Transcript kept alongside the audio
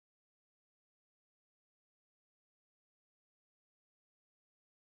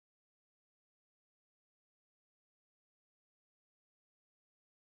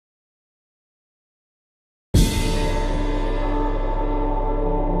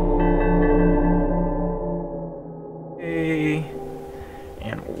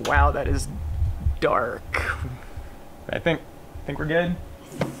Wow, that is dark. I think we're good.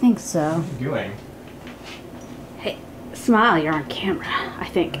 I think so. What are you doing? Hey, smile, you're on camera, I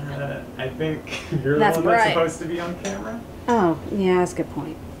think. I think you're That's the one right. that's supposed to be on camera. Oh, yeah, that's a good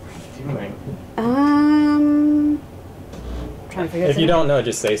point. What are you doing? Trying to figure If you don't know,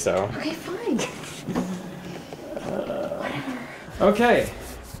 just say so. Okay, fine. Okay.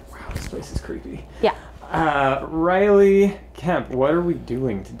 Wow, this place is creepy. Yeah. Riley Kemp, what are we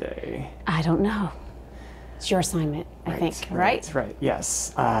doing today? I don't know. It's your assignment, I think, right? Right,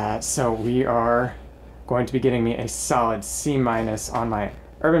 yes. So we are going to be getting me a solid C- on my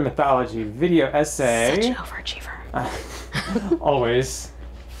urban mythology video essay. Such an overachiever. Always.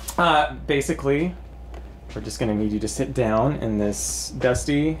 Basically, we're just going to need you to sit down in this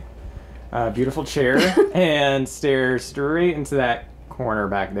dusty, beautiful chair and stare straight into that corner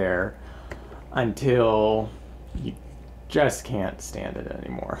back there until you just can't stand it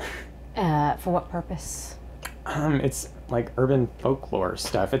anymore. For what purpose? It's like urban folklore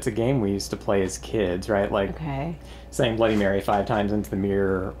stuff. It's a game we used to play as kids, right? Like saying Bloody Mary 5 times into the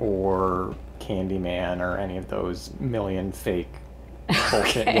mirror, or Candyman, or any of those million fake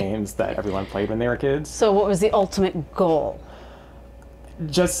bullshit games that everyone played when they were kids. So what was the ultimate goal?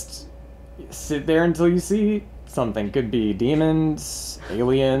 Just sit there until you see something. Could be demons,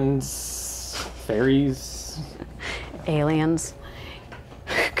 aliens, fairies. Aliens.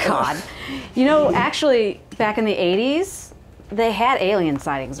 God. You know, actually, back in the 80s, they had alien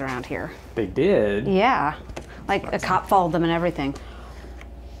sightings around here. They did? Yeah. Like, a cop followed them and everything.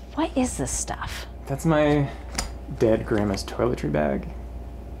 What is this stuff? That's my dead grandma's toiletry bag.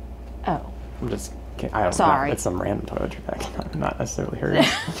 Oh. I'm just kidding. I don't Sorry. know. It's some random toiletry bag. Not necessarily hers.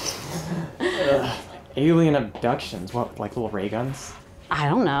 Alien abductions. What, like little ray guns? I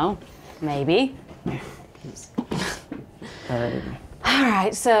don't know. Maybe. Alright.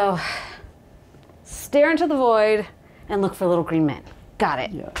 Alright, so stare into the void and look for little green men. Got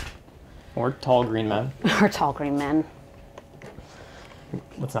it. Yeah. Or tall green men. Or tall green men.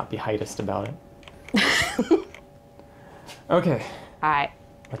 Let's not be heightist about it. Okay. Alright.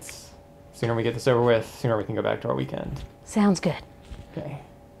 Sooner we get this over with, sooner we can go back to our weekend. Sounds good. Okay.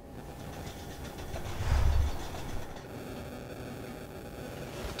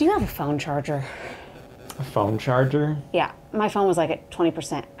 Do you have a phone charger? A phone charger? Yeah, my phone was like at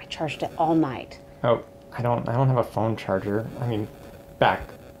 20%. I charged it all night. Oh, I don't have a phone charger. I mean, back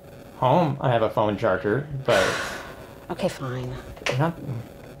home I have a phone charger, but Okay, fine. you can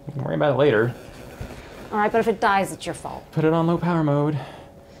worry about it later. All right, but if it dies, it's your fault. Put it on low power mode.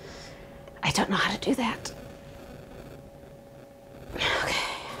 I don't know how to do that. Okay.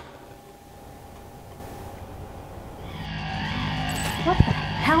 What the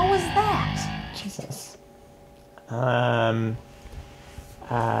hell was that? Jesus.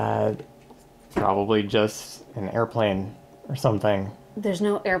 Probably just an airplane or something. There's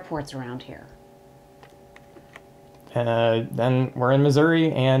no airports around here. Then we're in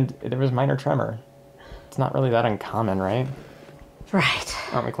Missouri and there was minor tremor. It's not really that uncommon, right? Right.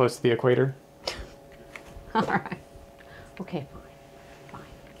 Aren't we close to the equator? All right. Okay, fine.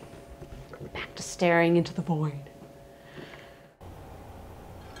 Fine. Back to staring into the void.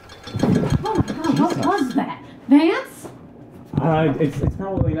 Oh my God, what was that? Vance? It's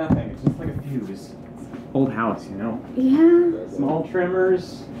probably nothing. It's just like a fuse. Old house, you know? Yeah. Small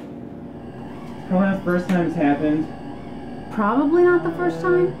tremors. Probably not the first time it's happened. Probably not the first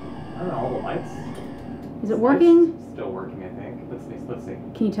time. I don't know, all the lights. Is it working? It's still working, I think. Let's see.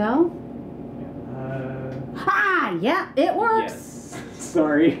 Can you tell? Ha! Yeah, it works. Yes.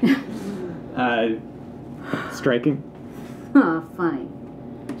 Sorry. Striking. Huh, funny.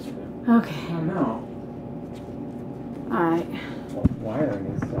 Okay. Oh no. Alright. Wiring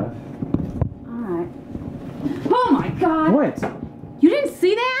and stuff. Alright. Oh my God! What? You didn't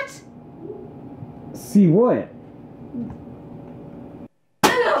see that? See what?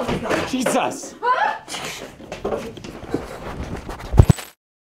 Oh my God! Jesus!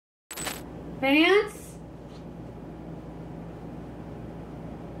 Vance?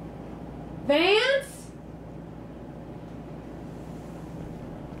 Vance?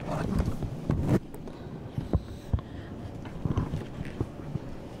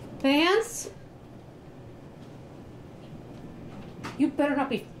 Vance? You better not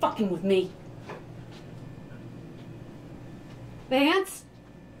be fucking with me. Vance?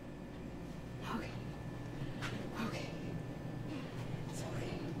 Okay. Okay. It's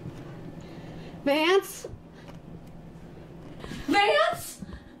okay. Vance?